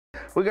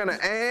we're gonna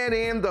add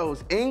in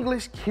those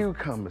English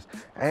cucumbers.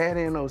 Add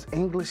in those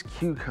English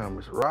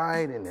cucumbers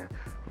right in there,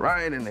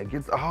 right in there.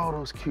 Get all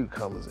those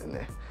cucumbers in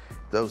there.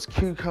 Those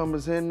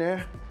cucumbers in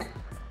there.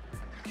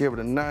 Give it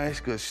a nice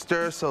good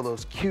stir so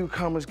those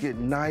cucumbers get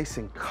nice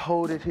and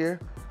coated here.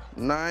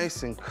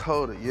 Nice and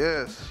coated,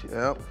 yes,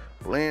 yep.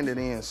 Blend it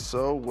in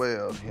so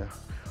well here.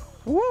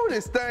 Woo,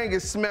 this thing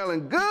is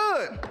smelling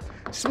good.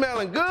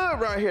 Smelling good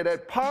right here.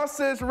 That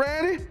pasta is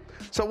ready.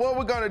 So what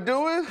we're gonna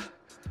do is,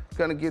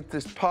 gonna get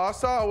this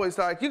pasta. I always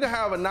like, you can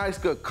have a nice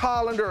good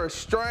colander or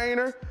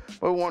strainer,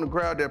 but we wanna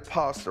grab that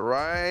pasta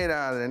right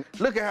out of there.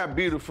 Look at how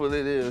beautiful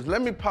it is.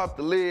 Let me pop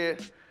the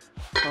lid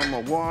on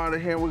my water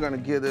here. We're gonna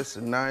give this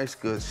a nice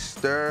good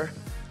stir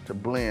to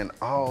blend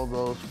all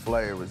those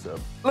flavors up.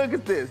 Look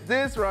at this.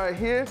 This right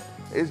here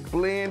is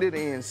blended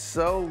in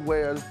so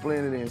well. It's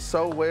blended in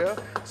so well.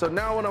 So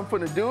now what I'm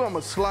gonna do, I'm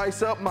gonna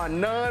slice up my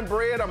naan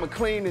bread. I'm gonna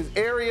clean this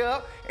area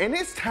up, and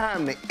it's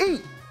time to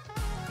eat.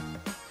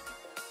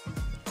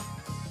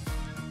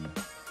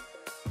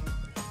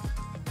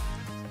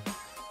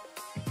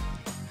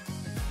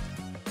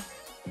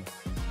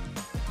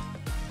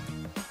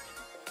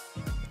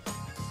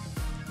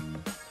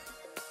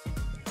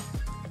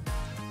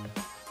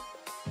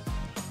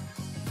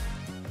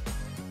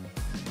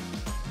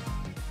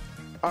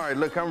 All right,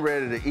 look, I'm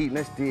ready to eat.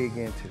 Let's dig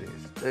into this.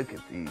 Look at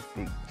these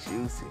big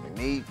juicy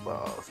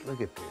meatballs. Look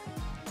at this.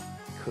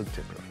 Cooked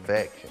to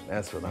perfection.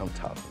 That's what I'm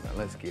talking about.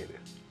 Let's get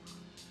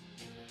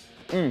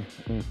it.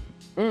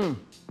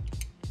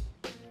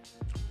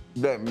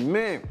 That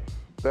mint,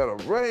 that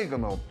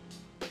oregano,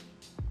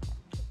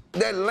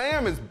 that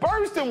lamb is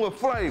bursting with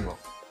flavor.